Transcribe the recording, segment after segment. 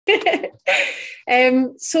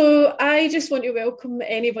So I just want to welcome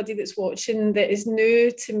anybody that's watching that is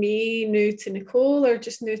new to me, new to Nicole, or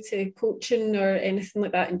just new to coaching or anything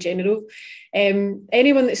like that in general.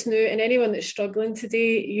 Anyone that's new and anyone that's struggling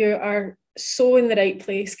today, you are so in the right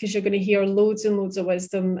place, because you're going to hear loads and loads of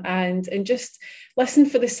wisdom, and just listen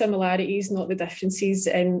for the similarities, not the differences,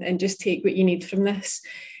 and just take what you need from this.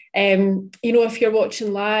 If you're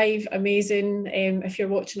watching live, amazing. If you're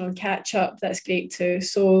watching on catch up, that's great too.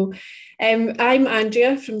 So I'm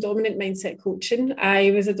Andrea from Dominant Mindset Coaching.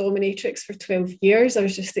 I was a dominatrix for 12 years. I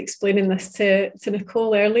was just explaining this to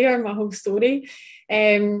Nicole earlier, my whole story.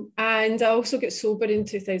 And I also got sober in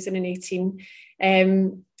 2018.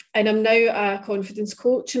 And I'm now a confidence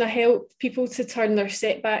coach, and I help people to turn their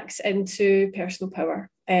setbacks into personal power.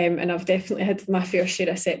 And I've definitely had my fair share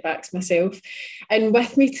of setbacks myself. And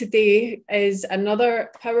with me today is another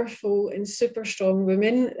powerful and super strong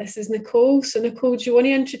woman. This is Nicole. So Nicole, do you want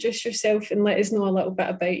to introduce yourself and let us know a little bit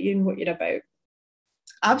about you and what you're about?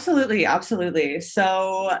 Absolutely, absolutely.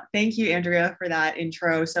 So thank you, Andrea, for that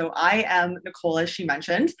intro. So I am Nicole, as she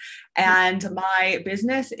mentioned, and my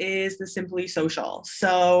business is the Simply Social.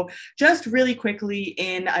 So just really quickly,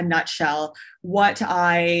 in a nutshell, what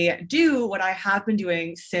I do, what I have been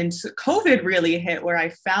doing since COVID really hit, where I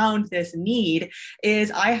found this need,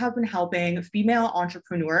 is I have been helping female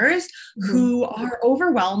entrepreneurs who are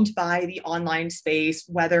overwhelmed by the online space,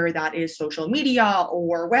 whether that is social media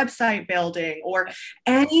or website building or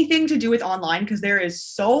anything to do with online, because there is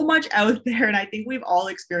so much out there. And I think we've all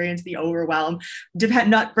experienced the overwhelm,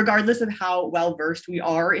 regardless of how well versed we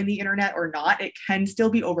are in the internet or not, it can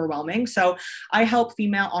still be overwhelming. So I help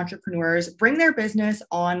female entrepreneurs bring their business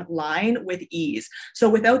online with ease. So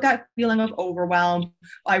without that feeling of overwhelm,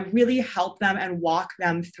 I really help them and walk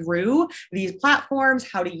them through these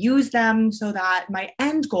platforms, how to use them, so that my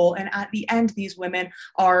end goal, and at the end, these women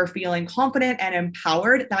are feeling confident and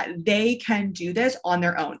empowered that they can do this on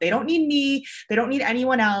their own. They don't need me. They don't need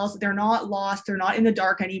anyone else. They're not lost. They're not in the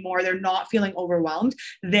dark anymore. They're not feeling overwhelmed.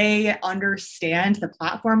 They understand the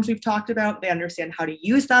platforms we've talked about. They understand how to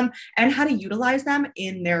use them and how to utilize them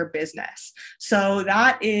in their business. So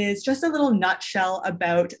that is just a little nutshell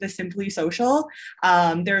about the Simply Social.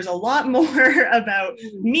 There's a lot more about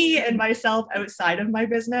me and myself outside of my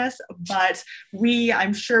business, but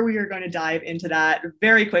I'm sure we are going to dive into that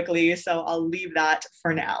very quickly. So I'll leave that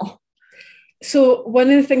for now. So one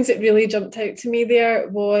of the things that really jumped out to me there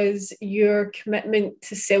was your commitment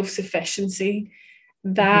to self-sufficiency.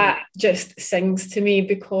 That just sings to me,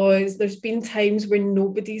 because there's been times when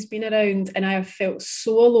nobody's been around and I have felt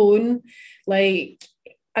so alone, like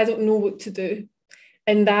I don't know what to do.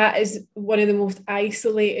 And that is one of the most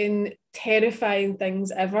isolating, terrifying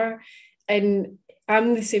things ever. And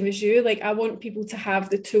I'm the same as you. Like, I want people to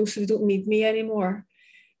have the tools so they don't need me anymore.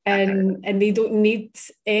 And they don't need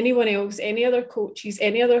anyone else, any other coaches,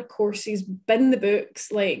 any other courses, bin the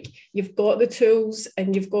books. Like, you've got the tools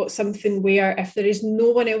and you've got something where if there is no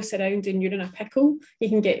one else around and you're in a pickle, you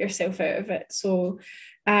can get yourself out of it. So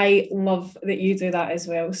I love that you do that as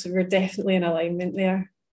well. So we're definitely in alignment there.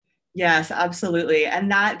 Yes, absolutely. And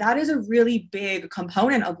that is a really big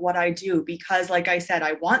component of what I do, because like I said,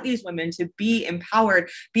 I want these women to be empowered,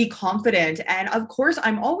 be confident. And of course,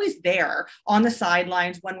 I'm always there on the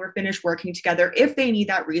sidelines when we're finished working together if they need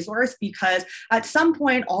that resource, because at some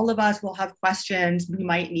point, all of us will have questions. We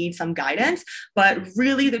might need some guidance, but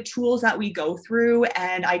really the tools that we go through,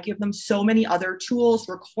 and I give them so many other tools,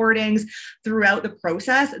 recordings throughout the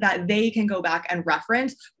process that they can go back and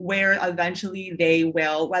reference, where eventually they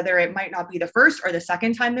will, whether it might not be the first or the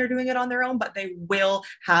second time they're doing it on their own, but they will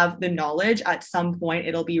have the knowledge at some point.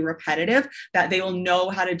 It'll be repetitive, that they will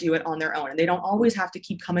know how to do it on their own. And they don't always have to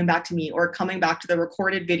keep coming back to me or coming back to the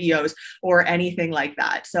recorded videos or anything like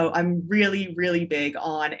that. So I'm really, really big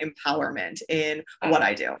on empowerment in what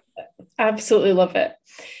I do. Absolutely love it.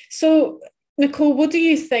 So, Nicole, what do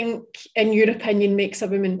you think, in your opinion, makes a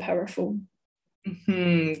woman powerful?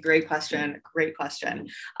 Great question. Great question.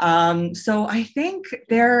 So I think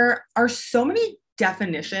there are so many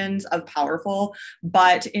definitions of powerful,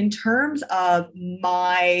 but in terms of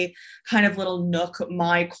my kind of little nook,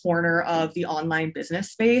 my corner of the online business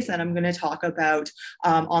space, and I'm going to talk about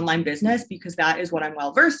online business because that is what I'm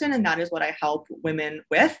well versed in and that is what I help women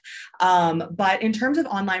with. But in terms of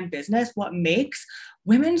online business, what makes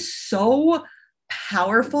women so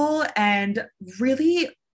powerful and really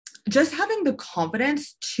just having the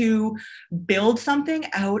confidence to build something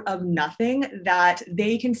out of nothing that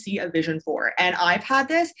they can see a vision for. And I've had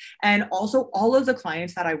this, and also all of the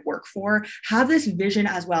clients that I work for have this vision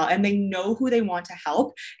as well. And they know who they want to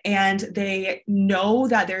help, and they know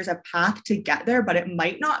that there's a path to get there, but it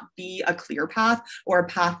might not be a clear path or a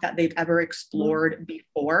path that they've ever explored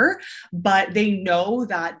before. But they know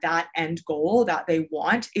that that end goal that they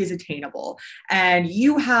want is attainable. And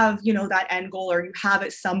you have, you know, that end goal, or you have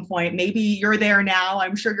at some point, maybe you're there now.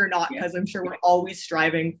 I'm sure you're not, because I'm sure we're always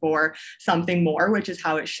striving for something more, which is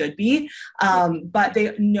how it should be. But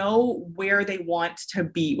they know where they want to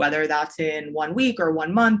be, whether that's in 1 week or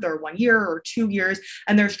 1 month or 1 year or 2 years,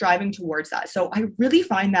 and they're striving towards that. So I really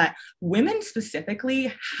find that women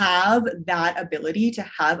specifically have that ability to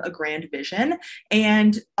have a grand vision.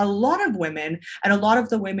 And a lot of women, and a lot of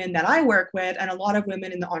the women that I work with, and a lot of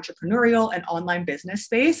women in the entrepreneurial and online business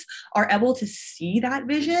space are able to see that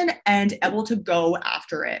vision and able to go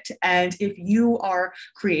after it. And if you are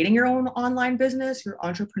creating your own online business, you're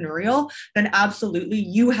entrepreneurial, then absolutely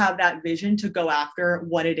you have that vision to go after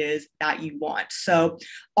what it is that you want. So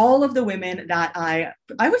all of the women that I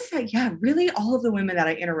would say, yeah, really all of the women that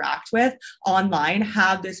I interact with online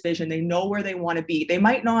have this vision. They know where they want to be. They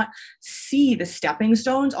might not see the stepping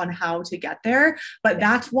stones on how to get there, but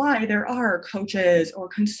that's why there are coaches or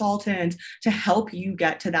consultants to help you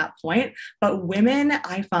get to that point. But women,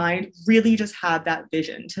 I find, really just have that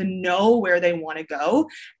vision to know where they want to go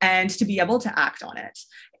and to be able to act on it.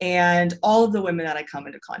 And all of the women that I come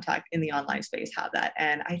into contact in the online space have that.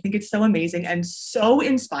 And I think it's so amazing and so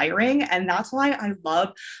inspiring. And that's why I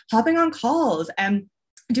love hopping on calls and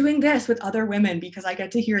doing this with other women, because I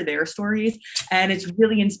get to hear their stories, and it's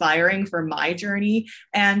really inspiring for my journey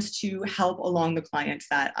and to help along the clients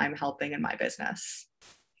that I'm helping in my business.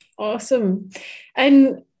 Awesome.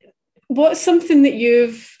 And what's something that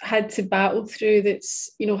you've had to battle through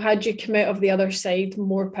that's, you know, had you come out of the other side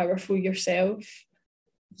more powerful yourself?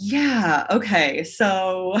 Yeah. Okay.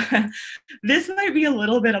 So this might be a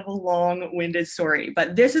little bit of a long-winded story,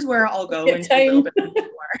 but this is where I'll go into a little bit more.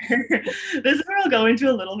 This is where I'll go into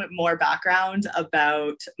a little bit more background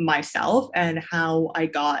about myself and how I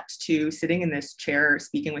got to sitting in this chair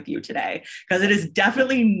speaking with you today, because it is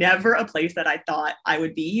definitely never a place that I thought I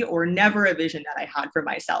would be, or never a vision that I had for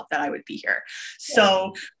myself that I would be here.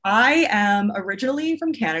 So I am originally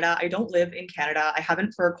from Canada. I don't live in Canada. I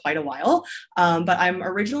haven't for quite a while, but I'm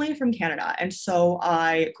originally from Canada. And so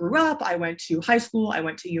I grew up, I went to high school, I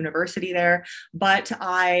went to university there, but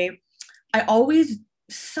I always,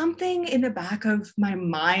 something in the back of my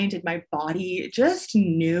mind and my body just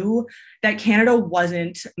knew that Canada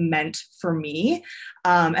wasn't meant for me.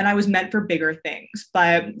 And I was meant for bigger things.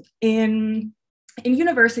 But in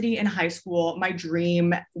university and high school, my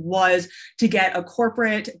dream was to get a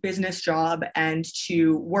corporate business job and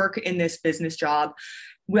to work in this business job.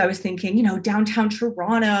 I was thinking, you know, downtown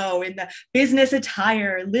Toronto in the business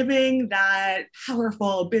attire, living that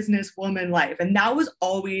powerful businesswoman life. And that was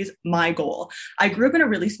always my goal. I grew up in a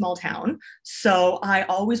really small town, so I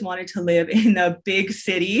always wanted to live in a big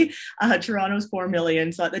city. Toronto's 4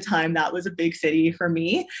 million. So at the time, that was a big city for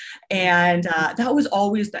me. And that was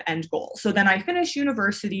always the end goal. So then I finished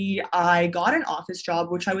university. I got an office job,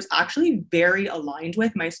 which I was actually very aligned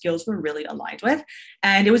with. My skills were really aligned with.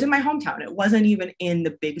 And it was in my hometown. It wasn't even in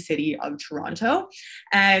the big city of Toronto.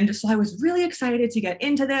 And so I was really excited to get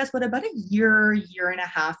into this, but about a year and a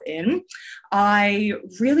half in, I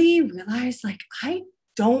really realized, like, I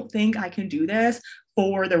don't think I can do this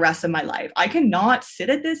for the rest of my life. I cannot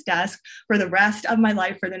sit at this desk for the rest of my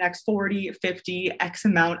life for the next 40, 50, X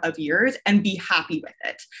amount of years and be happy with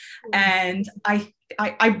it. And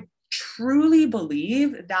I truly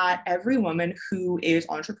believe that every woman who is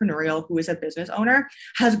entrepreneurial, who is a business owner,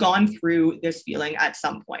 has gone through this feeling at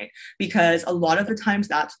some point, because a lot of the times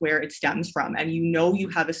that's where it stems from. And you know you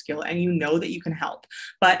have a skill and you know that you can help.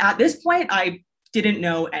 But at this point, I didn't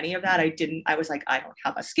know any of that. I was like, I don't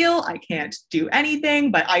have a skill. I can't do anything,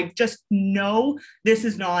 but I just know this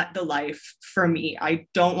is not the life for me. I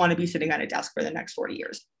don't want to be sitting at a desk for the next 40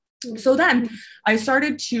 years. So then I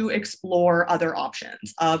started to explore other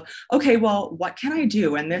options of, okay, well, what can I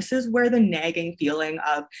do? And this is where the nagging feeling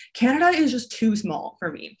of Canada is just too small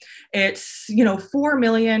for me. It's, 4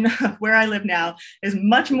 million where I live now is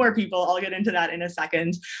much more people. I'll get into that in a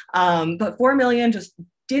second. But 4 million just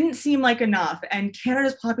didn't seem like enough, and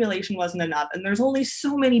Canada's population wasn't enough, and there's only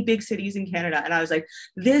so many big cities in Canada, and I was like,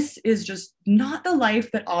 this is just not the life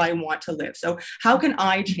that I want to live. So how can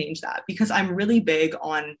I change that? Because I'm really big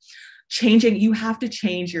on you have to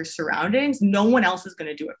change your surroundings. No one else is going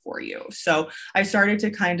to do it for you. So I started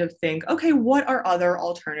to kind of think, okay, what are other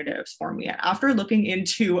alternatives for me? And after looking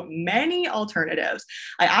into many alternatives,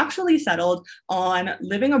 I actually settled on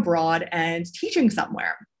living abroad and teaching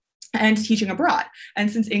somewhere and teaching abroad. And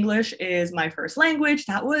since English is my first language,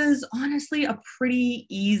 that was honestly a pretty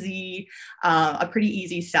easy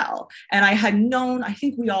sell. And I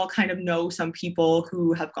think we all kind of know some people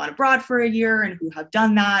who have gone abroad for a year and who have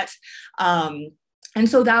done that. And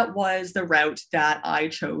so that was the route that I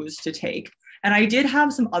chose to take. And I did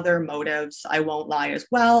have some other motives, I won't lie, as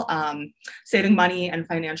well. Saving money and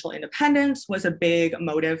financial independence was a big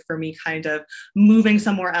motive for me, kind of moving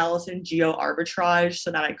somewhere else in geo arbitrage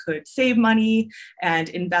so that I could save money and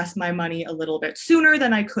invest my money a little bit sooner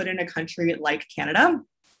than I could in a country like Canada.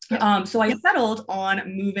 So I settled on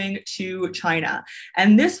moving to China,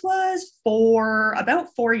 and this was for about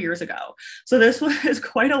 4 years ago. So this was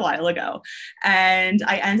quite a while ago, and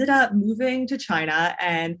I ended up moving to China,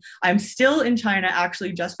 and I'm still in China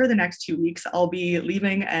actually just for the next 2 weeks. I'll be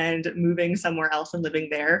leaving and moving somewhere else and living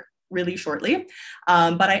there really shortly.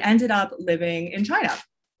 But I ended up living in China.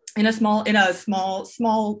 In a small,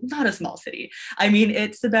 not a small city. I mean,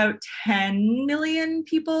 it's about 10 million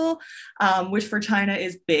people, which for China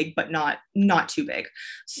is big, but not too big.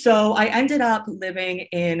 So I ended up living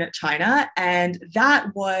in China, and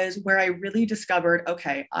that was where I really discovered,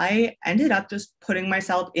 okay, I ended up just putting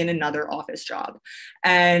myself in another office job.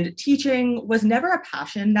 And teaching was never a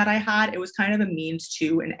passion that I had. It was kind of a means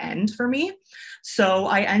to an end for me. So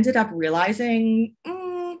I ended up realizing,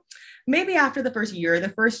 maybe after the first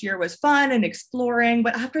year was fun and exploring,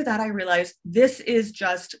 but after that I realized this is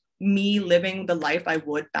just me living the life I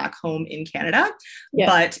would back home in Canada,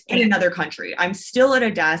 but in another country. I'm still at a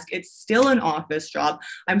desk. It's still an office job.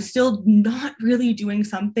 I'm still not really doing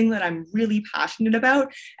something that I'm really passionate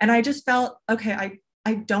about. And I just felt, okay,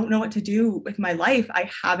 I don't know what to do with my life. I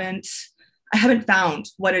haven't found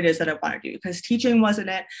what it is that I want to do, because teaching wasn't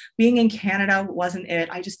it. Being in Canada wasn't it.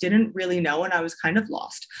 I just didn't really know, and I was kind of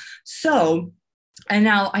lost. So, and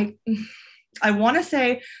now I want to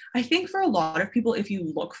say, I think for a lot of people, if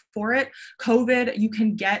you look for it, COVID, you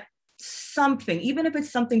can get something, even if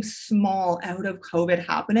it's something small out of COVID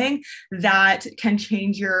happening, that can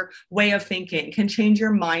change your way of thinking, can change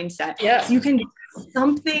your mindset. Yeah. So you can get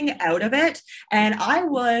something out of it. And I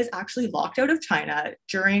was actually locked out of China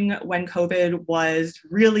during when COVID was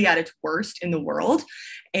really at its worst in the world.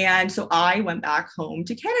 And so I went back home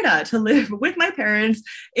to Canada to live with my parents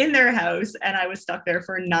in their house. And I was stuck there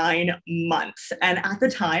for 9 months. And at the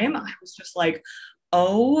time, I was just like,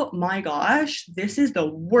 oh my gosh, this is the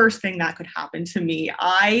worst thing that could happen to me.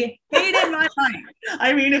 I hated my life.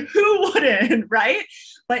 I mean, who wouldn't, right?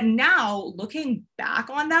 But now looking back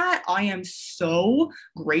on that, I am so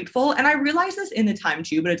grateful. And I realized this in the time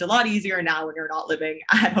too, but it's a lot easier now when you're not living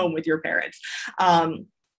at home with your parents.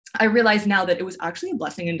 I realize now that it was actually a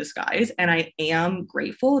blessing in disguise. And I am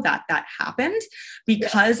grateful that that happened,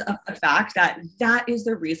 because of the fact that that is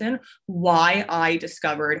the reason why I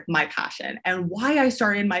discovered my passion and why I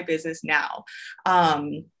started my business now.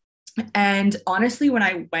 And honestly, when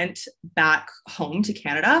I went back home to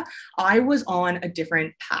Canada, I was on a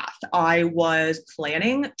different path. I was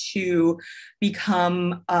planning to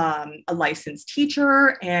become a licensed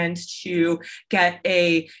teacher and to get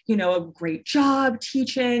a great job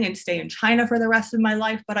teaching and stay in China for the rest of my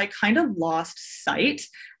life. But I kind of lost sight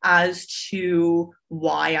as to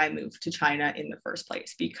why I moved to China in the first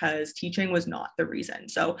place, because teaching was not the reason.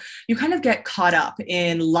 So you kind of get caught up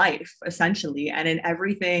in life, essentially, and in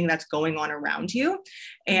everything that's going on around you.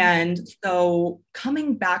 And so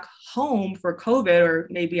coming back home for COVID, or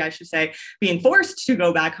maybe I should say being forced to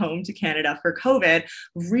go back home to Canada for COVID,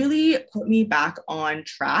 really put me back on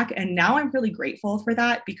track. And now I'm really grateful for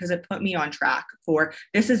that, because it put me on track for,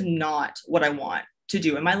 this is not what I want to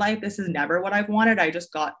do in my life. This is never what I've wanted. I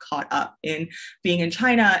just got caught up in being in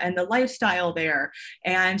China and the lifestyle there,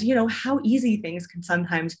 and how easy things can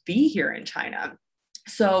sometimes be here in China.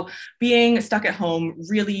 So being stuck at home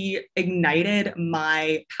really ignited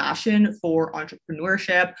my passion for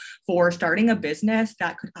entrepreneurship, for starting a business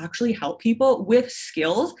that could actually help people with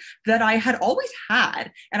skills that I had always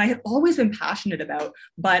had and I had always been passionate about.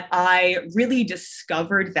 But I really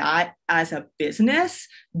discovered that as a business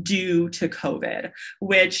due to COVID,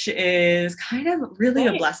 which is kind of really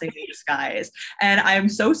a blessing in disguise. And I'm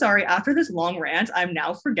so sorry, after this long rant, I'm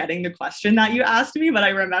now forgetting the question that you asked me, but I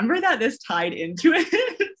remember that this tied into it.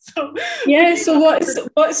 So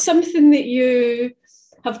what's something that you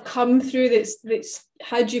have come through that's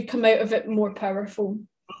had you come out of it more powerful?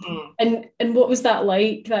 Mm-hmm. And what was that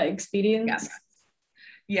like, that experience?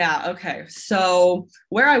 Yeah, okay. So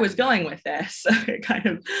where I was going with this, kind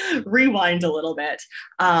of rewind a little bit,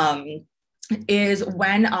 um, is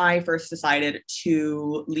when I first decided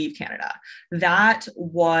to leave Canada. That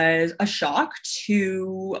was a shock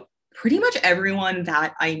to pretty much everyone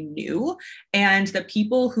that I knew. And the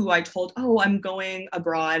people who I told, oh, I'm going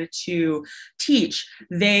abroad to teach,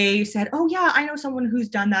 they said, oh, yeah, I know someone who's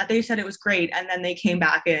done that. They said it was great. And then they came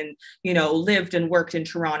back and, lived and worked in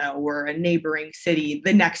Toronto or a neighboring city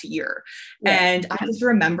the next year. Yeah. And I just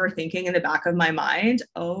remember thinking in the back of my mind,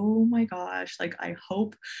 oh my gosh, like I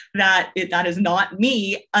hope that is not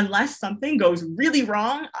me. Unless something goes really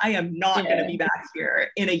wrong, I am not going to be back here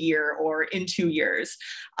in a year or in 2 years.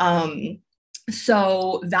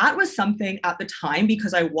 So that was something at the time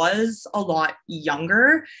because I was a lot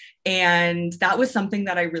younger. And that was something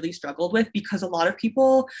that I really struggled with because a lot of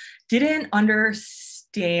people didn't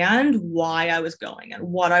understand why I was going and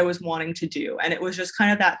what I was wanting to do. And it was just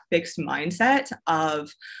kind of that fixed mindset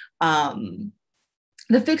of,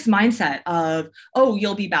 oh,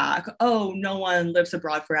 you'll be back. Oh, no one lives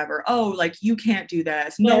abroad forever. Oh, like you can't do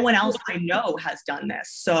this. No one else I know has done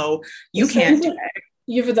this. So you can't do it.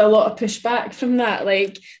 You've had a lot of pushback from that.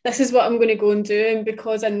 Like, this is what I'm going to go and do. And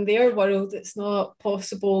because in their world, it's not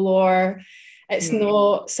possible, or it's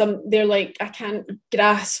not they're like, I can't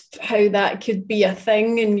grasp how that could be a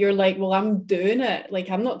thing. And you're like, well, I'm doing it. Like,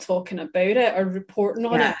 I'm not talking about it or reporting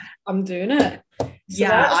on it. I'm doing it. So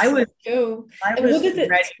I was cool. And what did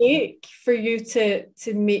it take for you to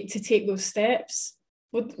take those steps?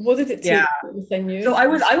 What did it take within you? So I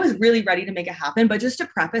was really ready to make it happen. But just to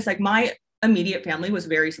preface, like my immediate family was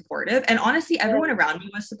very supportive. And honestly, everyone around me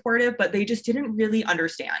was supportive, but they just didn't really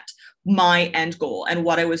understand my end goal and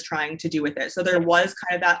what I was trying to do with it. So there was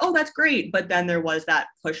kind of that, oh, that's great. But then there was that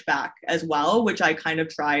pushback as well, which I kind of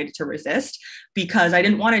tried to resist because I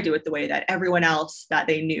didn't want to do it the way that everyone else that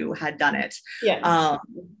they knew had done it.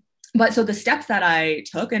 But so the steps that I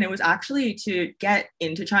took, and it was actually to get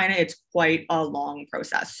into China, it's quite a long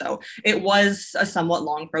process. So it was a somewhat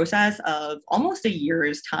long process of almost a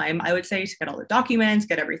year's time, I would say, to get all the documents,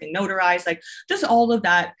 get everything notarized, like just all of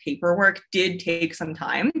that paperwork did take some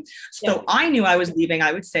time. So I knew I was leaving,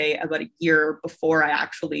 I would say about a year before I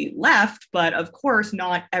actually left, but of course,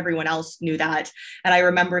 not everyone else knew that. And I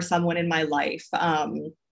remember someone in my life,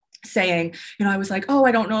 saying, I was like, oh,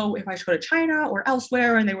 I don't know if I should go to China or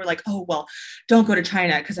elsewhere. And they were like, oh, well, don't go to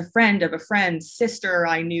China because a friend of a friend's sister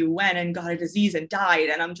I knew went and got a disease and died.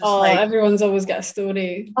 And I'm just like, everyone's always got a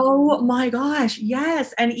story. Oh my gosh,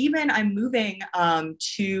 yes. And even I'm moving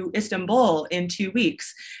to Istanbul in 2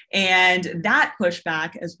 weeks. And that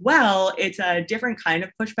pushback as well, it's a different kind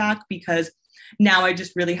of pushback because now I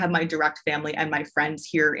just really have my direct family and my friends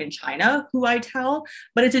here in China who I tell,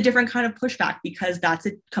 but it's a different kind of pushback because that's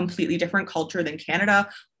a completely different culture than Canada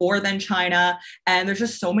or than China. And there's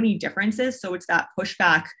just so many differences. So it's that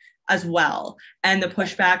pushback as well. And the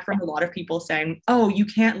pushback from a lot of people saying, oh, you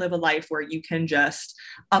can't live a life where you can just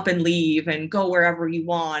up and leave and go wherever you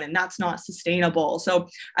want. And that's not sustainable. So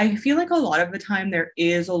I feel like a lot of the time there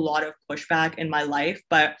is a lot of pushback in my life,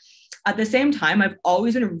 but at the same time, I've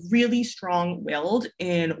always been really strong-willed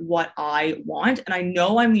in what I want. And I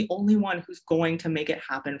know I'm the only one who's going to make it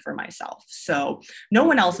happen for myself. So no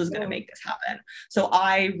one else is going to make this happen. So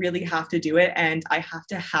I really have to do it. And I have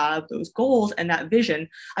to have those goals and that vision.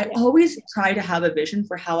 I always try to have a vision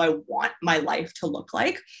for how I want my life to look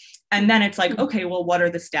like. And then it's like, okay, well, what are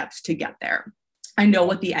the steps to get there? I know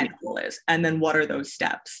what the end goal is. And then what are those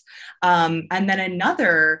steps? And then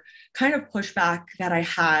another kind of pushback that I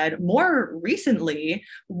had more recently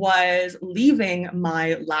was leaving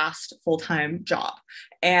my last full-time job.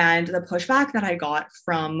 And the pushback that I got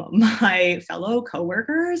from my fellow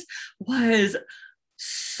coworkers was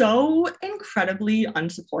so incredibly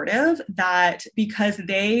unsupportive that because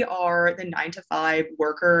they are the 9-to-5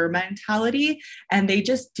 worker mentality and they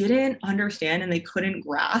just didn't understand and they couldn't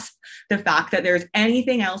grasp the fact that there's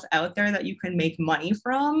anything else out there that you can make money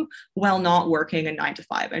from while not working a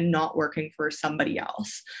 9-to-5 and not working for somebody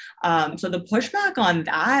else. So the pushback on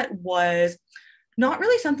that was not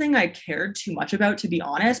really something I cared too much about, to be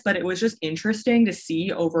honest, but it was just interesting to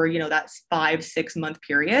see over, that 5-6 month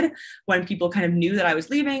period when people kind of knew that I was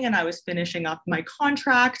leaving and I was finishing up my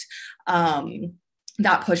contract.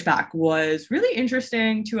 That pushback was really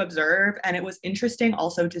interesting to observe. And it was interesting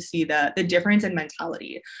also to see the difference in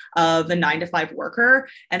mentality of the 9-to-5 worker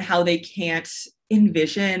and how they can't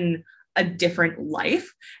envision a different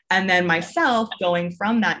life. And then myself going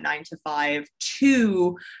from that 9 to 5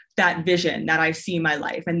 to that vision that I see my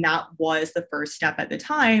life. And that was the first step at the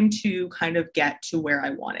time to kind of get to where I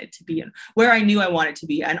wanted to be and where I knew I wanted to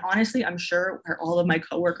be. And honestly, I'm sure where all of my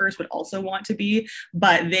coworkers would also want to be,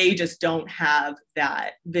 but they just don't have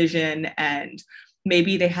that vision, and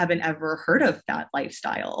maybe they haven't ever heard of that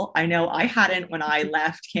lifestyle. I know I hadn't when I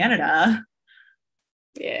left Canada.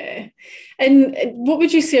 Yeah. And what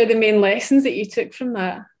would you say are the main lessons that you took from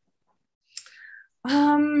that?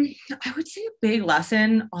 I would say a big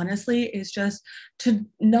lesson, honestly, is just to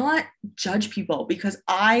not judge people, because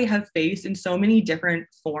I have faced in so many different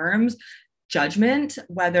forms judgment,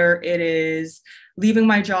 whether it is leaving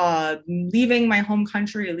my job, leaving my home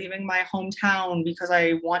country, leaving my hometown because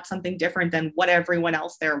I want something different than what everyone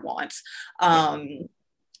else there wants.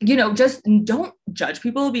 Just don't judge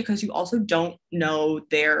people, because you also don't know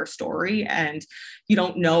their story, and you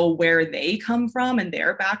don't know where they come from and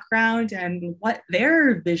their background and what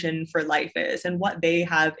their vision for life is and what they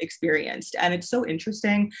have experienced. And it's so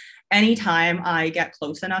interesting anytime I get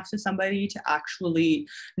close enough to somebody to actually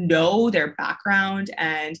know their background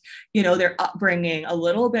and, their upbringing a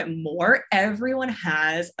little bit more. Everyone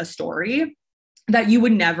has a story that you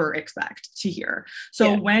would never expect to hear.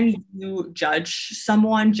 So when you judge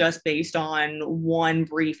someone just based on one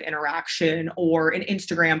brief interaction or an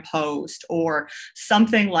Instagram post or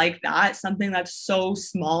something like that, something that's so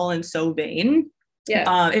small and so vain,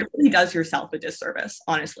 it really does yourself a disservice.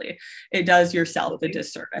 Honestly, it does yourself a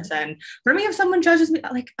disservice. And for me, if someone judges me,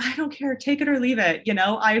 like, I don't care, take it or leave it.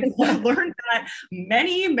 I've learned that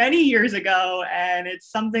many, many years ago, and it's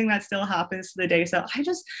something that still happens to the day. So I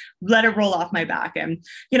just let it roll off my back. And,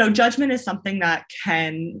 judgment is something that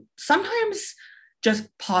can sometimes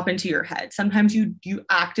just pop into your head. Sometimes you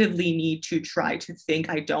actively need to try to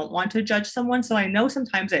think, I don't want to judge someone. So I know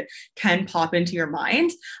sometimes it can pop into your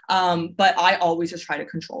mind, but I always just try to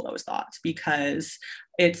control those thoughts, because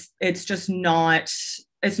it's just not,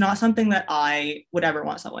 it's not something that I would ever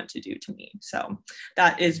want someone to do to me. So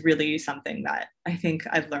that is really something that I think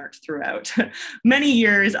I've learned throughout many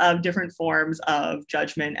years of different forms of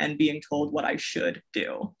judgment and being told what I should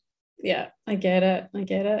do. Yeah, I get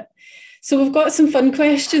it. So we've got some fun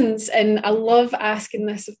questions, and I love asking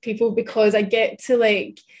this of people, because I get to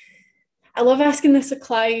I love asking this of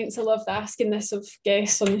clients. I love asking this of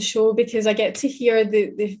guests on the show, because I get to hear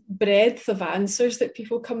the breadth of answers that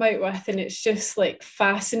people come out with, and it's just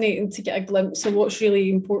fascinating to get a glimpse of what's really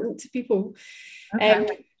important to people.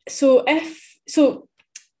 Okay. So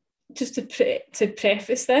just to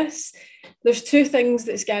preface this, there's two things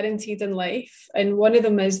that's guaranteed in life, and one of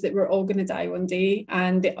them is that we're all going to die one day,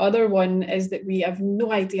 and the other one is that we have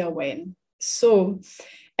no idea when. So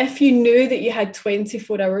if you knew that you had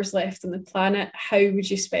 24 hours left on the planet, how would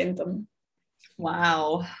you spend them?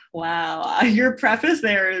 Wow. Your preface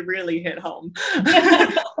there really hit home.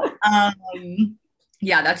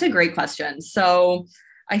 Yeah, that's a great question. So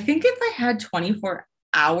I think if I had 24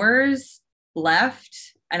 hours left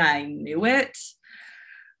and I knew it,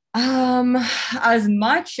 as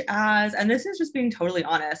much as, and this is just being totally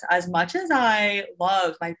honest, as much as I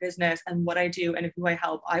love my business and what I do and who I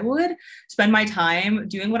help, I would spend my time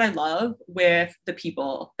doing what I love with the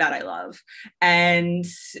people that I love. And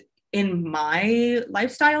in my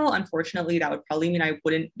lifestyle, unfortunately, that would probably mean I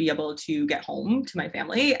wouldn't be able to get home to my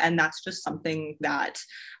family. And that's just something that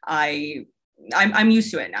I'm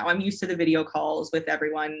used to it now. I'm used to the video calls with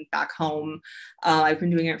everyone back home. I've been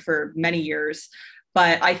doing it for many years.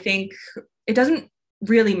 But I think it doesn't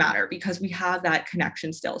really matter, because we have that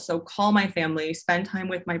connection still. So call my family, spend time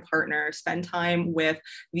with my partner, spend time with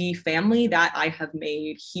the family that I have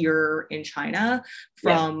made here in China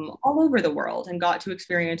from all over the world, and got to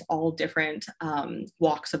experience all different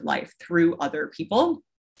walks of life through other people.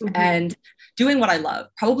 Mm-hmm. And doing what I love,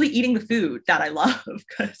 probably eating the food that I love,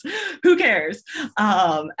 because who cares?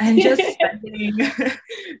 And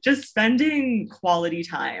just spending quality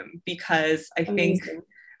time, because I think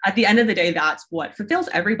at the end of the day, that's what fulfills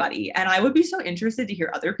everybody. And I would be so interested to hear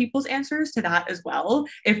other people's answers to that as well.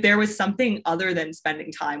 If there was something other than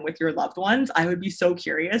spending time with your loved ones, I would be so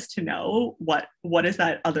curious to know what is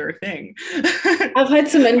that other thing. I've had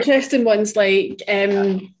some interesting ones,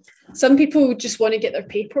 some people just want to get their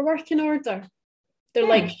paperwork in order. They're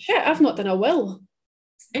like, shit, I've not done a will.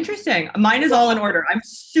 Interesting. Mine is all in order. I'm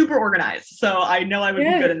super organized, so I know I would be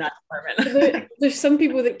good in that department. There's some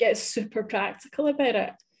people that get super practical about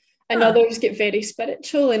it, and others get very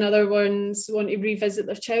spiritual, and other ones want to revisit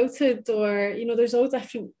their childhood, or, there's all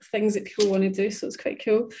different things that people want to do, so it's quite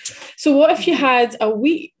cool. So what if you had a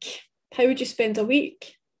week? How would you spend a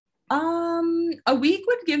week? A week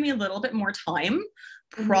would give me a little bit more time.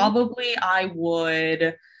 Probably I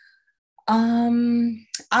would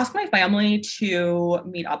ask my family to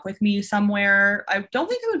meet up with me somewhere. I don't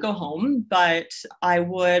think I would go home, but I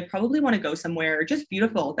would probably want to go somewhere just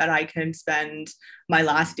beautiful that I can spend my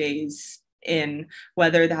last days in,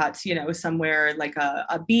 whether that's, you know, somewhere like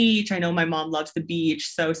a beach. I know my mom loves the beach,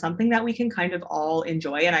 so something that we can kind of all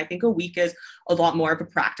enjoy. And I think a week is a lot more of a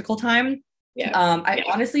practical time.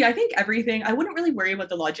 Honestly, I think everything, I wouldn't really worry about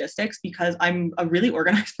the logistics because I'm a really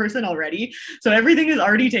organized person already. So everything is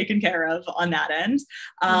already taken care of on that end.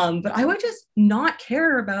 But I would just not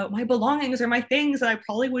care about my belongings or my things. And I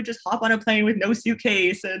probably would just hop on a plane with no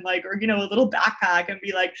suitcase and like, or, you know, a little backpack and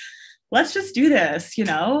be like, let's just do this, you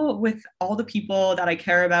know, with all the people that I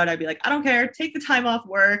care about. I'd be like, I don't care, take the time off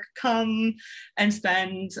work, come and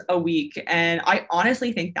spend a week. And I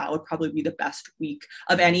honestly think that would probably be the best week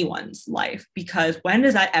of anyone's life, because when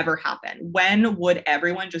does that ever happen? When would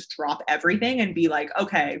everyone just drop everything and be like,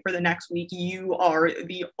 okay, for the next week, you are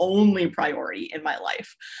the only priority in my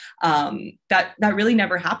life? That really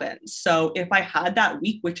never happens. So if I had that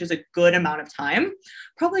week, which is a good amount of time,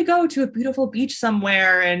 probably go to a beautiful beach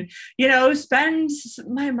somewhere and, you know, spend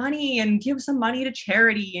my money and give some money to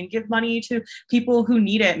charity and give money to people who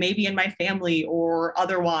need it, maybe in my family or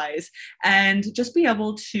otherwise, and just be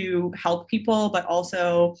able to help people, but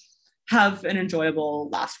also have an enjoyable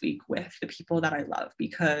last week with the people that I love,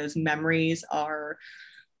 because memories are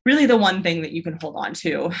really the one thing that you can hold on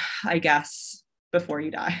to, I guess, before you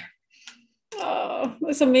die. Oh,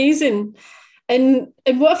 that's amazing. And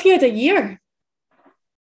what if you had a year?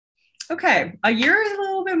 Okay, a year is a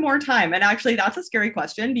little bit more time. And actually, that's a scary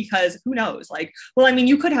question because who knows? Like, well, I mean,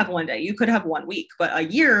 you could have one day, you could have 1 week, but a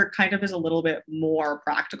year kind of is a little bit more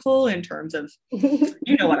practical in terms of,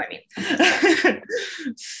 you know what I mean.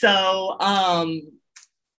 So,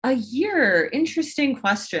 a year, interesting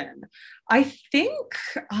question. I think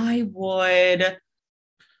I would.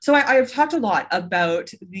 So I've talked a lot about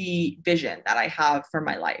the vision that I have for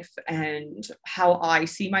my life and how I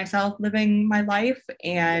see myself living my life.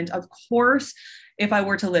 And of course, if I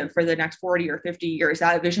were to live for the next 40 or 50 years,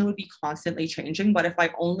 that vision would be constantly changing. But if I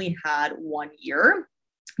only had 1 year,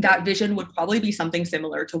 that vision would probably be something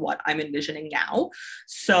similar to what I'm envisioning now.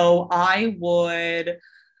 So I would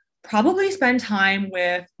probably spend time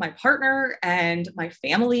with my partner and my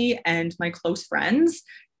family and my close friends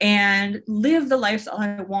and live the lifestyle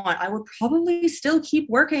I want. I would probably still keep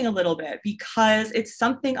working a little bit because it's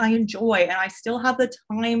something I enjoy and I still have the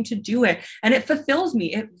time to do it. And it fulfills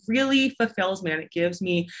me. It really fulfills me. And it gives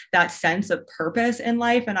me that sense of purpose in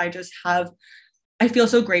life. And I feel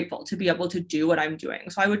so grateful to be able to do what I'm doing.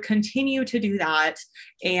 So I would continue to do that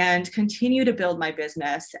and continue to build my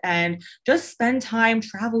business and just spend time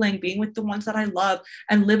traveling, being with the ones that I love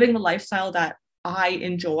and living the lifestyle that I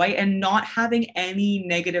enjoy and not having any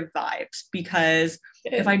negative vibes, because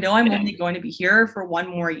if I know I'm only going to be here for 1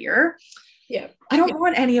 more year, I don't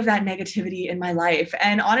want any of that negativity in my life.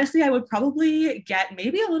 And honestly, I would probably get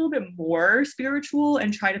maybe a little bit more spiritual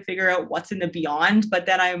and try to figure out what's in the beyond, but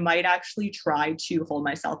then I might actually try to hold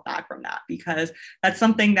myself back from that, because that's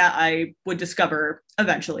something that I would discover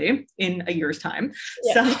eventually in a year's time.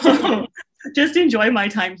 So just enjoy my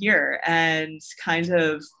time here and kind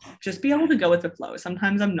of just be able to go with the flow.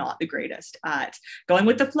 Sometimes I'm not the greatest at going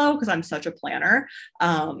with the flow because I'm such a planner,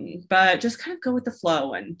 but just kind of go with the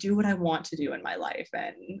flow and do what I want to do in my life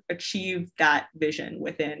and achieve that vision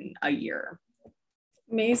within a year.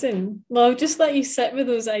 Amazing. Well, I'll just let you sit with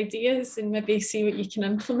those ideas and maybe see what you can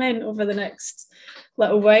implement over the next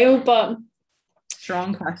little while. But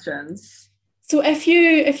strong questions. So if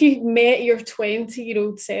you met your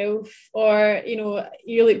 20-year-old self, or, you know,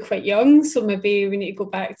 you look quite young, so maybe we need to go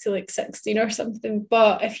back to like 16 or something,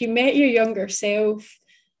 but if you met your younger self,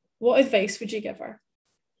 what advice would you give her?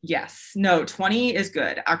 Yes, no, 20 is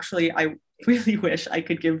good. Actually, I really wish I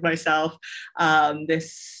could give myself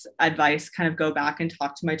this advice, kind of go back and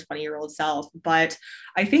talk to my 20-year-old self. But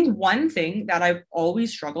I think one thing that I've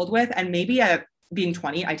always struggled with, and maybe being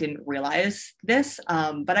 20, I didn't realize this,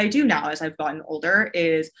 but I do now as I've gotten older,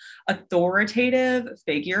 is authoritative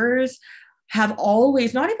figures have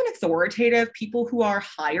always, not even authoritative, people who are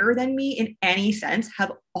higher than me in any sense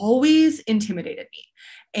have always intimidated me.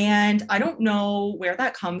 And I don't know where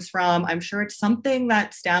that comes from. I'm sure it's something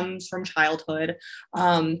that stems from childhood,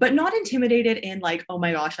 but not intimidated in like, oh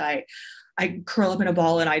my gosh, I curl up in a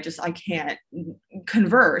ball and I can't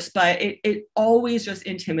converse, but it always just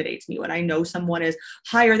intimidates me when I know someone is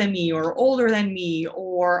higher than me or older than me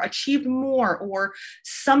or achieved more or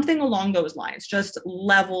something along those lines, just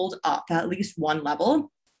leveled up at least one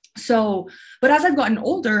level. So, but as I've gotten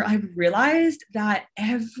older, I've realized that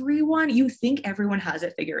you think everyone has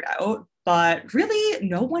it figured out, but really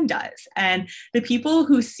no one does. And the people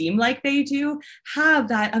who seem like they do have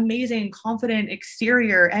that amazing, confident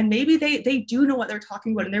exterior. And maybe they do know what they're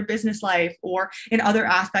talking about in their business life or in other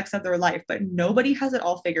aspects of their life, but nobody has it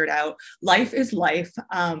all figured out. Life is life.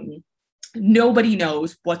 Nobody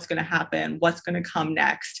knows what's going to happen, what's going to come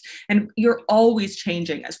next. And you're always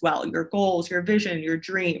changing as well, your goals, your vision, your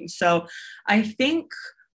dreams. So I think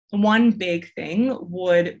one big thing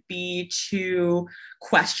would be to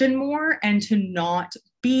question more and to not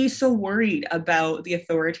be so worried about the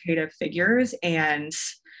authoritative figures and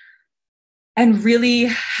really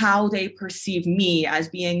how they perceive me as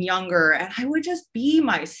being younger. And I would just be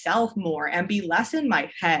myself more and be less in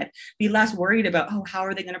my head, be less worried about, oh, how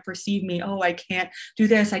are they going to perceive me? Oh, I can't do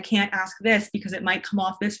this. I can't ask this because it might come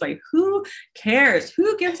off this way. Who cares?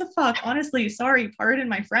 Who gives a fuck? Honestly, sorry, pardon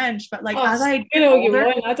my French, but like, as I get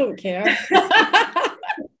older, I don't care.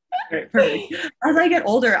 Right, perfect. As I get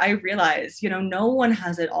older, I realize, no one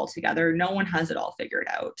has it all together. No one has it all figured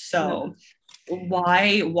out. So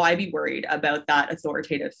why be worried about that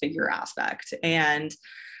authoritative figure aspect? And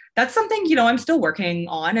that's something, I'm still working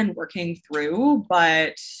on and working through,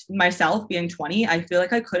 but myself being 20, I feel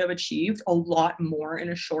like I could have achieved a lot more in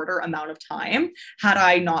a shorter amount of time had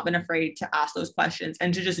I not been afraid to ask those questions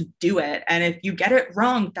and to just do it. And if you get it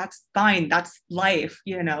wrong, that's fine. That's life,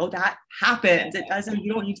 that happens.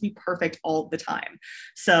 You don't need to be perfect all the time.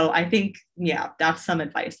 So I think, that's some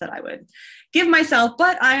advice that I would give myself,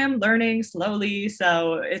 but I am learning slowly.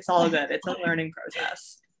 So it's all good. It's a learning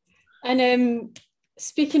process. And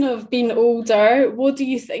speaking of being older, what do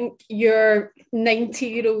you think your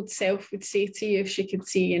 90-year-old self would say to you if she could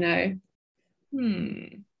see you now?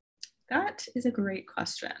 That is a great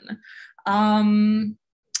question. Honestly,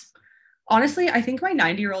 I think my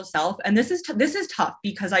 90-year-old self, and this is tough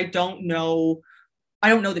because I don't know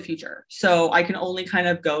the future. So I can only kind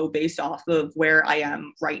of go based off of where I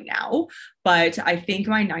am right now. But I think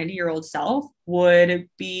my 90-year-old self would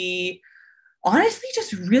be honestly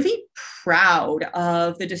just really proud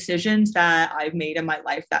of the decisions that I've made in my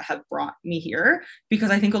life that have brought me here,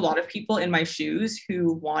 because I think a lot of people in my shoes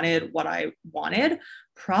who wanted what I wanted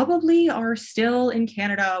probably are still in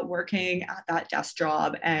Canada working at that desk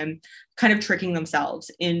job and kind of tricking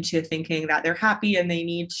themselves into thinking that they're happy and they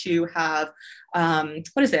need to have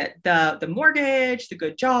the mortgage, the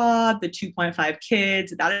good job, the 2.5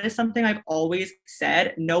 kids. That is something I've always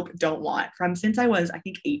said, nope, don't want. From since I was, I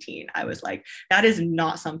think, 18, I was like, that is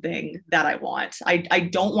not something that I want. I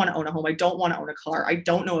don't want to own a home. I don't want to own a car. I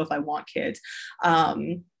don't know if I want kids.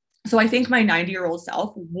 So I think my 90-year-old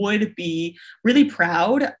self would be really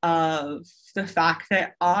proud of the fact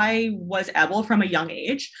that I was able from a young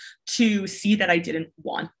age to see that I didn't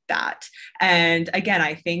want that. And again,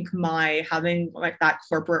 I think my having like that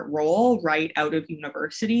corporate role right out of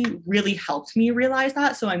university really helped me realize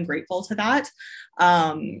that. So I'm grateful to that.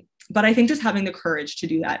 But I think just having the courage to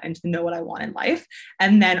do that and to know what I want in life,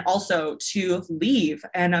 and then also to leave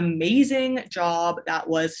an amazing job that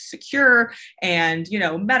was secure and,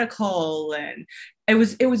 medical, and it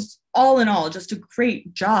was all in all just a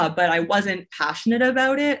great job, but I wasn't passionate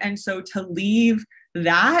about it. And so to leave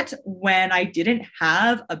that when I didn't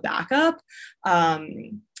have a backup,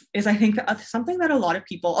 is I think something that a lot of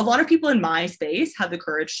people in my space have the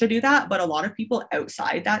courage to do that, but a lot of people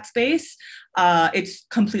outside that space, it's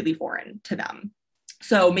completely foreign to them.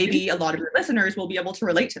 So maybe a lot of your listeners will be able to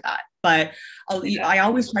relate to that. But I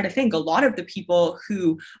always try to think a lot of the people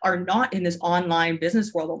who are not in this online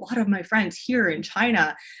business world, a lot of my friends here in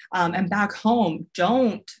China and back home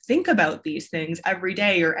don't think about these things every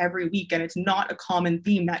day or every week. And it's not a common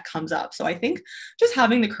theme that comes up. So I think just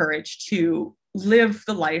having the courage to live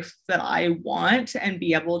the life that I want and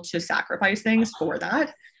be able to sacrifice things for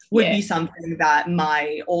that would be something that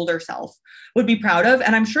my older self would be proud of.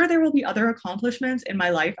 And I'm sure there will be other accomplishments in my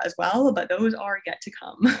life as well, but those are yet to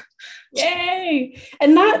come. Yay.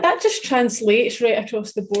 And that just translates right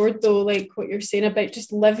across the board though, like what you're saying about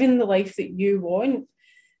just living the life that you want,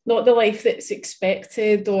 not the life that's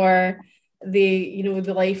expected or the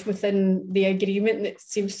life within the agreement that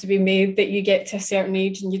seems to be made that you get to a certain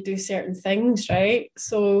age and you do certain things, right?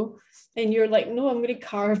 So, and you're like, no, I'm going to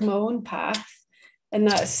carve my own path. And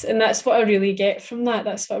that's what I really get from that.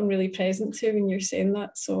 That's what I'm really present to when you're saying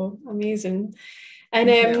that. So amazing.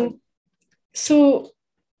 And so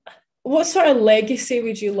what sort of legacy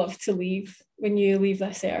would you love to leave when you leave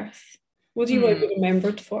this earth? What do you want to be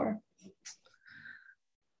remembered for?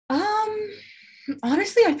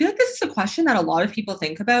 Honestly, I feel like this is a question that a lot of people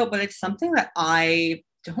think about, but it's something that I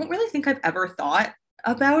don't really think I've ever thought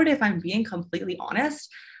about, if I'm being completely honest.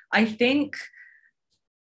 I think,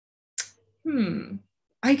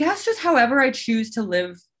 I guess just however I choose to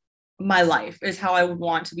live my life is how I would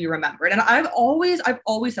want to be remembered. And I've always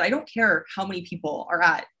said, I don't care how many people are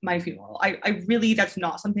at my funeral. I really, that's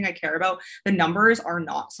not something I care about. The numbers are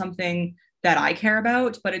not something that I care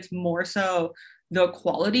about, but it's more so the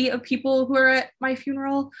quality of people who are at my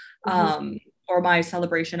funeral. Or my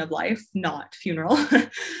celebration of life, not funeral.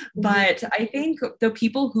 But I think the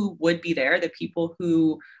people who would be there, the people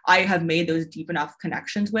who I have made those deep enough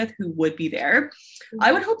connections with who would be there,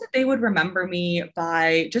 I would hope that they would remember me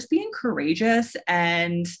by just being courageous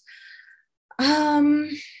and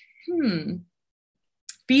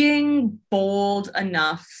being bold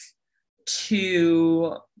enough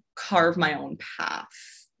to carve my own path.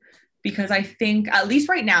 Because I think, at least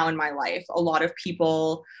right now in my life, a lot of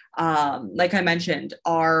people, like I mentioned,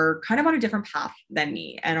 are kind of on a different path than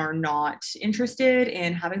me and are not interested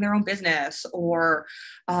in having their own business or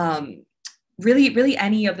really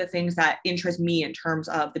any of the things that interest me in terms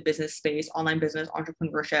of the business space, online business,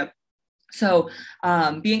 entrepreneurship. So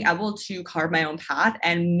being able to carve my own path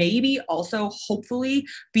and maybe also hopefully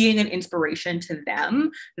being an inspiration to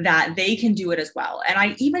them that they can do it as well. And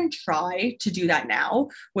I even try to do that now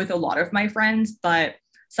with a lot of my friends, but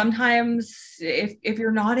sometimes if you're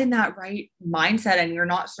not in that right mindset and you're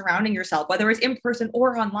not surrounding yourself, whether it's in person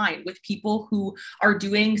or online, with people who are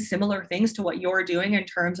doing similar things to what you're doing in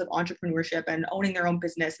terms of entrepreneurship and owning their own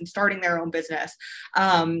business and starting their own business,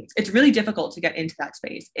 it's really difficult to get into that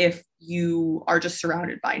space if you are just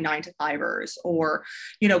surrounded by 9-to-5ers or,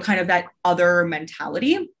 kind of that other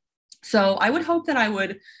mentality. So I would hope that I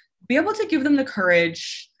would be able to give them the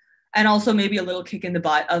courage and also maybe a little kick in the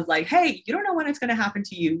butt of like, hey, you don't know when it's going to happen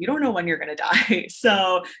to you. You don't know when you're going to die.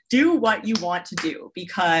 So do what you want to do,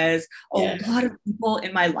 because a lot of people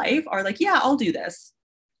in my life are like, yeah, I'll do this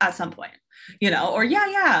at some point, or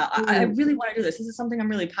I really want to do this. This is something I'm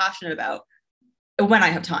really passionate about when I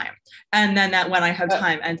have time. And then that when I have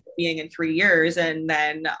time ends up being in 3 years. And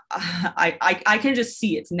then I can just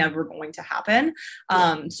see it's never going to happen.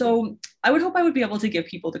 So I would hope I would be able to give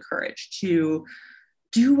people the courage to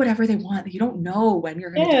do whatever they want. You don't know when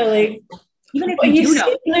you're going to die. Like, even if you do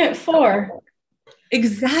know. It for?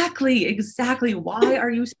 Exactly. Why are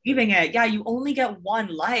you saving it? Yeah, you only get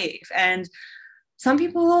one life. And some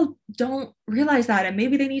people don't realize that. And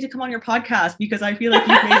maybe they need to come on your podcast, because I feel like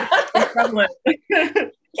you've made it prevalent.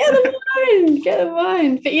 Get them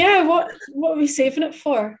on. But yeah, what are we saving it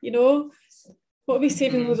for? What are we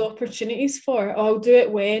saving those opportunities for? Oh, I'll do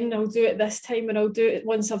it when, I'll do it this time, and I'll do it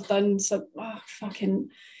once I've done some.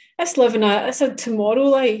 It's living it's a tomorrow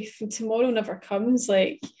life, and tomorrow never comes.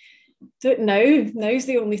 Like, do it now. Now's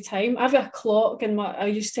the only time. I've got a clock, and I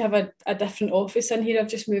used to have a different office in here. I've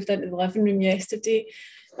just moved into the living room yesterday,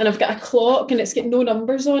 and I've got a clock, and it's got no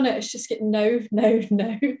numbers on it. It's just getting now,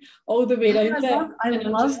 all the way around it. I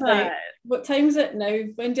love that. Like, what time is it now?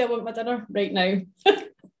 When do I want my dinner? Right now.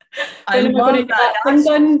 I love that. I'm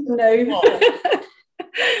done now. Cool.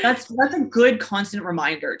 That's a good constant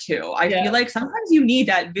reminder too. I feel like sometimes you need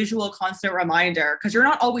that visual constant reminder, because you're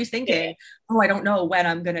not always thinking, oh, I don't know when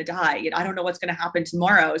I'm going to die. I don't know what's going to happen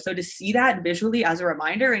tomorrow. So to see that visually as a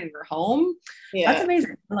reminder in your home, that's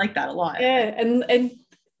amazing. I like that a lot. Yeah. And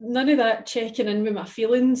none of that checking in with my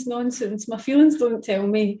feelings nonsense. My feelings don't tell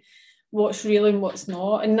me what's real and what's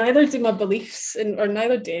not, and neither do my beliefs, or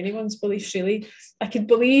neither do anyone's beliefs really. I could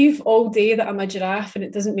believe all day that I'm a giraffe, and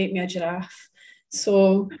it doesn't make me a giraffe.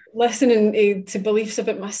 So listening to beliefs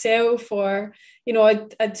about myself, or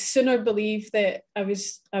I'd sooner believe that I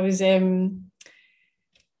was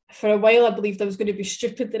for a while I believed I was going to be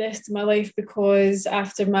stupid the rest of my life, because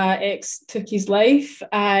after my ex took his life,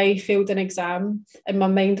 I failed an exam and my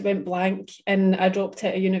mind went blank, and I dropped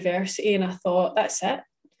out of university, and I thought, that's it.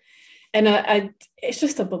 And it's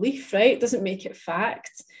just a belief, right? It doesn't make it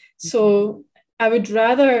fact. So I'd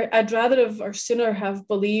rather have, or sooner have,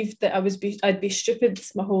 believed that I'd be stupid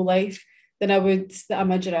my whole life than I would that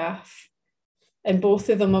I'm a giraffe. And both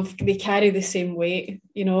of them they carry the same weight.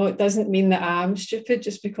 It doesn't mean that I'm stupid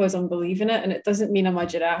just because I'm believing it, and it doesn't mean I'm a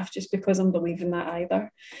giraffe just because I'm believing that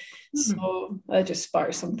either. So that just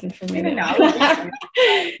sparked something for me. Yeah.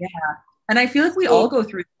 And I feel like we all go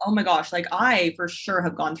through, oh my gosh, like I for sure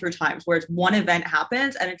have gone through times where it's one event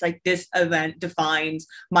happens and it's like, this event defines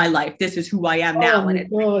my life. This is who I am now. And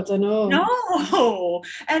God, I know. No.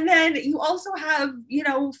 And then you also have,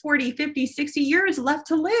 40, 50, 60 years left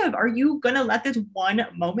to live. Are you going to let this one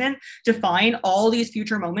moment define all these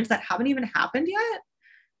future moments that haven't even happened yet?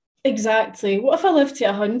 Exactly. What if I live to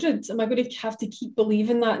 100? Am I going to have to keep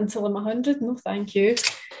believing that until I'm 100? No, thank you.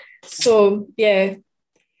 So, yeah.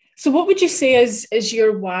 So what would you say is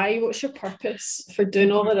your why? What's your purpose for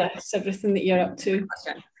doing all of this, everything that you're up to?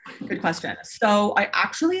 Good question. So I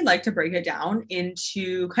actually like to break it down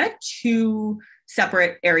into kind of two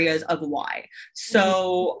separate areas of why.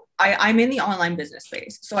 So I'm in the online business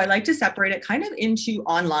space. So I like to separate it kind of into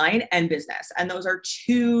online and business. And those are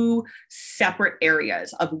two separate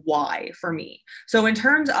areas of why for me. So in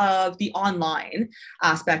terms of the online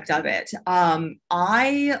aspect of it,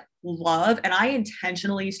 I love and I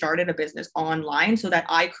intentionally started a business online so that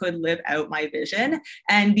I could live out my vision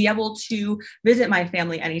and be able to visit my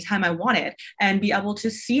family anytime I wanted and be able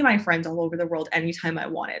to see my friends all over the world anytime I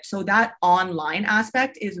wanted. So that online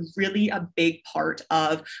aspect is really a big part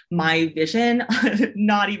of my vision,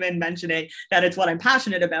 not even mentioning that it's what I'm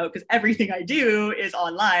passionate about because everything I do is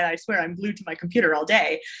online. I swear I'm glued to my computer all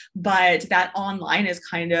day, but that online is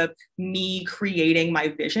kind of me creating my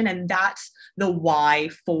vision. And that's the why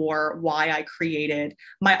for why I created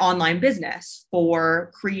my online business,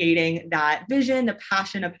 for creating that vision, the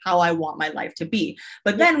passion of how I want my life to be.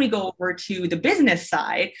 But then we go over to the business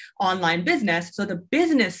side, online business. So the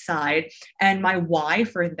business side, and my why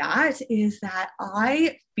for that is that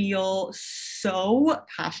I feel so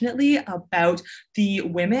passionately about the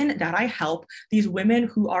women that I help, these women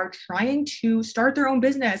who are trying to start their own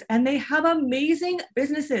business and they have amazing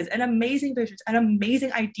businesses and amazing visions and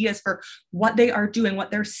amazing ideas for what they are doing, what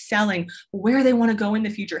they're selling, where they want to go in the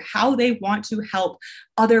future, how they want to help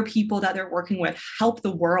other people that they're working with, help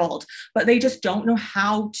the world, but they just don't know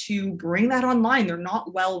how to bring that online. They're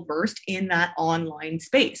not well versed in that online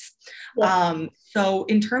space. Yeah. So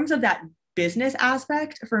in terms of that business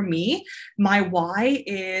aspect for me, my why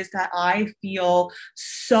is that I feel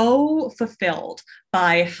so fulfilled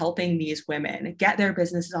by helping these women get their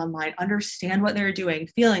businesses online, understand what they're doing,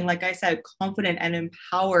 feeling, like I said, confident and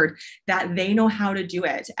empowered that they know how to do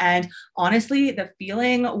it. And honestly, the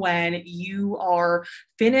feeling when you are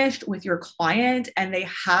finished with your client and they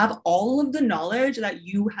have all of the knowledge that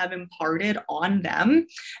you have imparted on them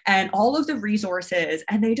and all of the resources,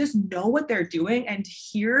 and they just know what they're doing, and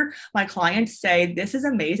hear my clients say, this is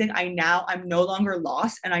amazing. I'm no longer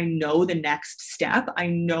lost and I know the next step. I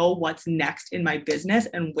know what's next in my business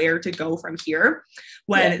and where to go from here,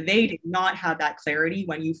 when they did not have that clarity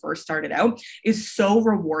when you first started out, is so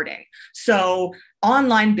rewarding. So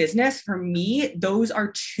online business for me, those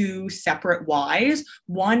are two separate whys.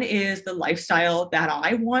 One is the lifestyle that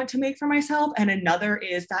I want to make for myself, and another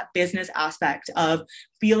is that business aspect of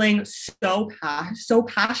feeling so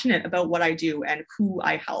passionate about what I do and who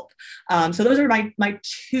I help. So those are my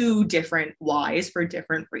two different whys for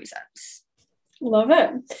different reasons. Love it.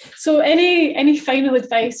 So any final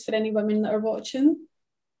advice for any women that are watching?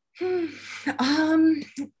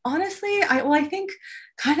 Honestly, I think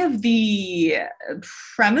kind of the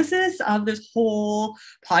premises of this whole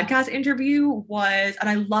podcast interview was, and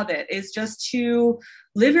I love it, is just to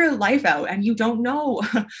live your life out. And you don't know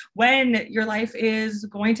when your life is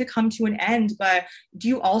going to come to an end, but do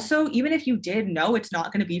you also, even if you did know it's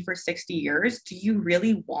not going to be for 60 years, do you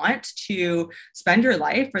really want to spend your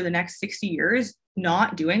life for the next 60 years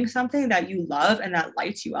not doing something that you love and that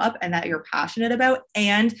lights you up and that you're passionate about,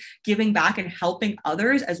 and giving back and helping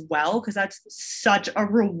others as well? Because that's such a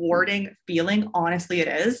rewarding feeling. Honestly, it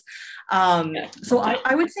is. So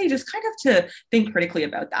I would say just kind of to think critically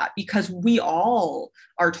about that, because we all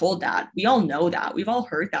are told that. We all know that. We've all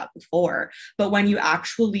heard that before. But when you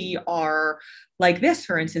actually are, like this,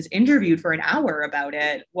 for instance, interviewed for an hour about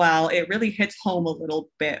it, well, it really hits home a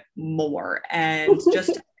little bit more. And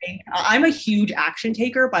just I'm a huge action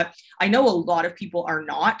taker, but I know a lot of people are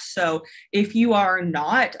not. So if you are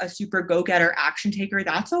not a super go-getter action taker,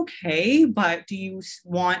 that's okay. But do you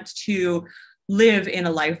want to live in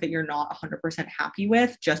a life that you're not 100% happy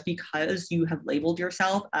with just because you have labeled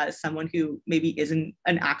yourself as someone who maybe isn't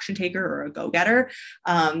an action taker or a go-getter?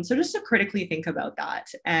 So just to critically think about that,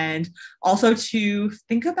 and also to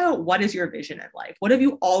think about, what is your vision in life? What have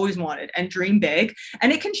you always wanted? And dream big,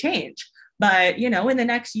 and it can change. But, in the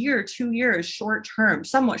next year, 2 years, short term,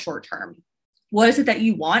 somewhat short term, what is it that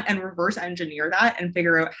you want, and reverse engineer that and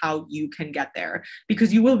figure out how you can get there,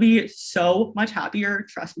 because you will be so much happier.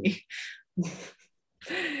 Trust me.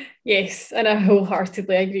 Yes, and I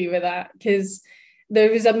wholeheartedly agree with that, because there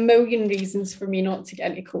was a million reasons for me not to get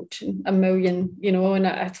into coaching, a million, and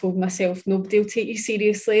I told myself, nobody will take you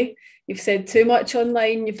seriously. You've said too much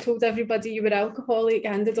online. You've told everybody you were alcoholic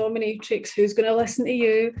and a dominatrix. Who's going to listen to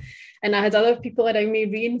you? And I had other people around me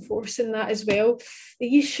reinforcing that as well. Are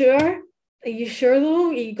you sure? Are you sure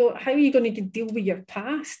though? How are you going to deal with your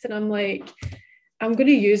past? And I'm like, I'm going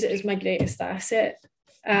to use it as my greatest asset.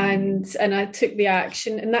 and I took the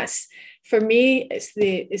action. And that's, for me, it's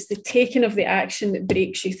the taking of the action that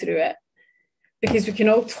breaks you through it. Because we can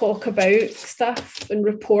all talk about stuff and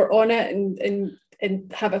report on it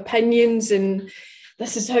and have opinions and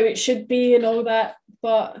this is how it should be and all that,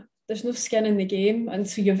 but there's no skin in the game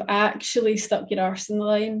until you've actually stuck your arse in the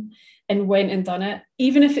line and went and done it.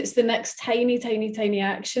 Even if it's the next tiny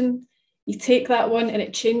action, you take that one and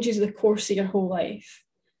it changes the course of your whole life.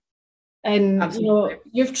 And Absolutely.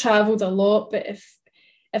 You've traveled a lot, but if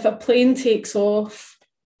a plane takes off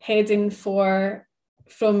heading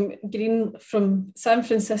from San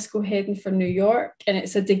Francisco heading for New York and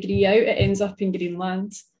it's a degree out, it ends up in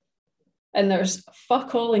Greenland. And there's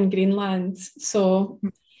fuck all in Greenland. So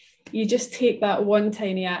you just take that one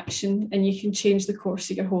tiny action and you can change the course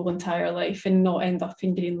of your whole entire life and not end up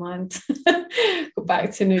in Greenland. Go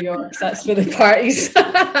back to New York. So that's where the party's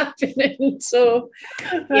happening. So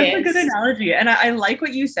that's a good analogy. And I like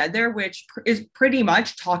what you said there, which is pretty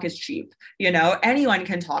much talk is cheap. Anyone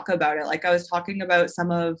can talk about it. Like I was talking about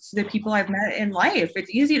some of the people I've met in life.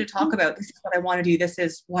 It's easy to talk about, this is what I want to do. This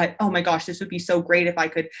is what, oh my gosh, this would be so great if I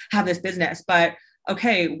could have this business. But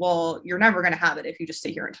okay, well, you're never going to have it if you just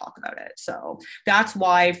sit here and talk about it. So that's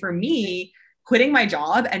why for me, quitting my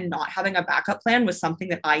job and not having a backup plan was something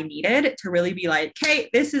that I needed to really be like, hey,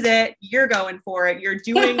 this is it. You're going for it. You're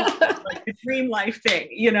doing like the dream life thing,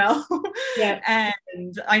 Yeah.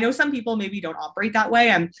 And I know some people maybe don't operate that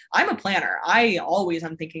way. I'm a planner. I always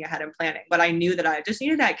am thinking ahead and planning, but I knew that I just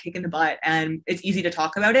needed that kick in the butt, and it's easy to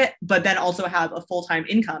talk about it, but then also have a full-time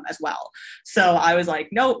income as well. So I was like,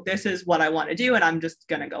 no, this is what I want to do. And I'm just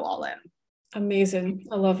going to go all in. Amazing.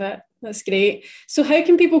 I love it. That's great. So how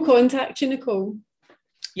can people contact you, Nicole?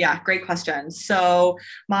 Yeah, great question. So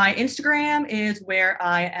my Instagram is where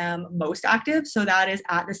I am most active. So that is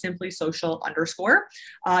at the Simply Social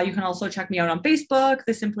 _. You can also check me out on Facebook,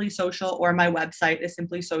 The Simply Social, or my website,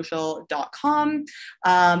 thesimplySocial.com.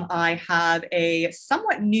 I have a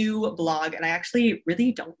somewhat new blog, and I actually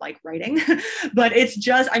really don't like writing, but it's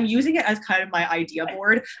just, I'm using it as kind of my idea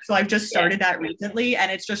board. So I've just started that recently, and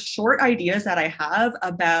it's just short ideas that I have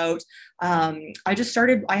about, I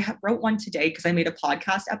wrote one today because I made a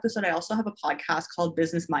podcast episode. I also have a podcast called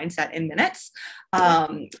Business Mindset in Minutes.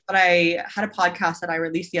 But I had a podcast that I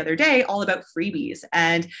released the other day all about freebies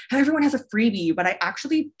and how everyone has a freebie, but I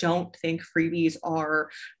actually don't think freebies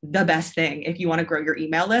are the best thing if you want to grow your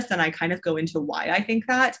email list. And I kind of go into why I think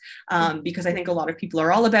that, because I think a lot of people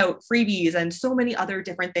are all about freebies and so many other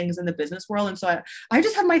different things in the business world. And so I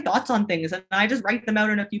just have my thoughts on things and I just write them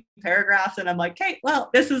out in a few paragraphs and I'm like, hey,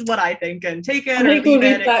 well, this is what I think. And take it. I'm gonna go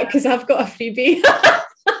read that because I've got a freebie.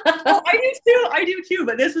 Oh, I do too.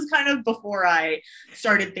 But this was kind of before I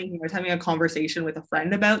started thinking. I was having a conversation with a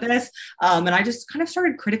friend about this, and I just kind of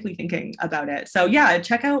started critically thinking about it. So yeah,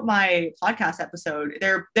 check out my podcast episode.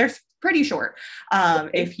 They're pretty short.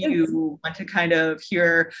 If you want to kind of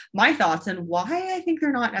hear my thoughts and why I think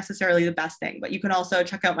they're not necessarily the best thing, but you can also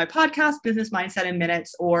check out my podcast, Business Mindset in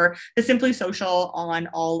Minutes, or the Simply Social on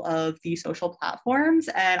all of the social platforms.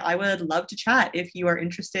 And I would love to chat if you are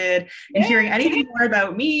interested in hearing anything more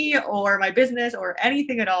about me or my business or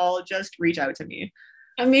anything at all. Just reach out to me.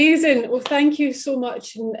 Amazing. Well, thank you so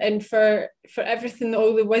much and for everything,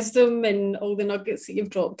 all the wisdom and all the nuggets that you've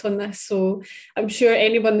dropped on this. So I'm sure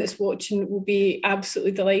anyone that's watching will be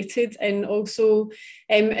absolutely delighted. And also,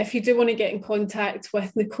 if you do want to get in contact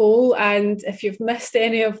with Nicole, and if you've missed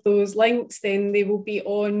any of those links, then they will be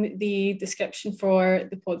on the description for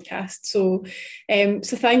the podcast. So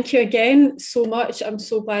thank you again so much. I'm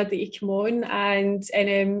so glad that you came on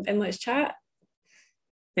and let's chat.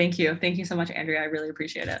 Thank you. Thank you so much, Andrea. I really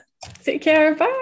appreciate it. Take care. Bye.